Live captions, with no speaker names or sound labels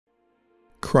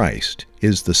Christ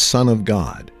is the Son of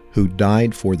God, who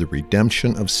died for the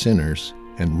redemption of sinners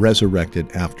and resurrected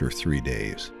after 3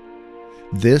 days.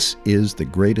 This is the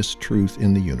greatest truth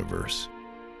in the universe.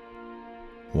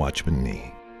 Watchman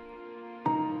Nee.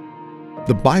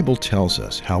 The Bible tells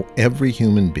us how every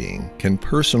human being can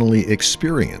personally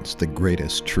experience the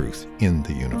greatest truth in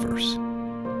the universe.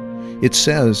 It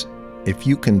says, if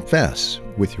you confess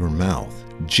with your mouth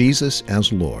Jesus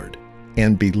as Lord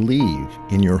and believe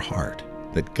in your heart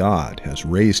that God has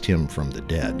raised him from the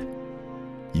dead,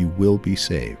 you will be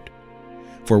saved.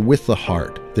 For with the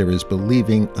heart there is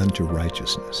believing unto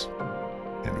righteousness,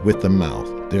 and with the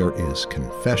mouth there is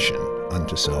confession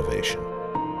unto salvation.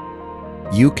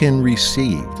 You can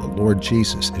receive the Lord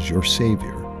Jesus as your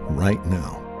Savior right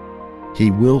now.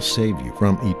 He will save you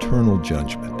from eternal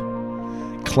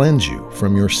judgment, cleanse you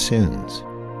from your sins,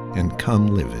 and come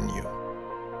live in you.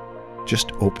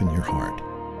 Just open your heart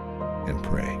and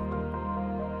pray.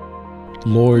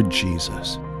 Lord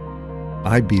Jesus,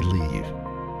 I believe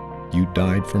you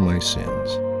died for my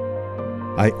sins.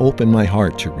 I open my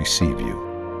heart to receive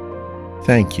you.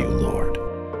 Thank you, Lord,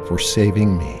 for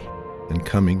saving me and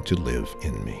coming to live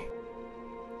in me.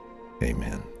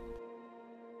 Amen.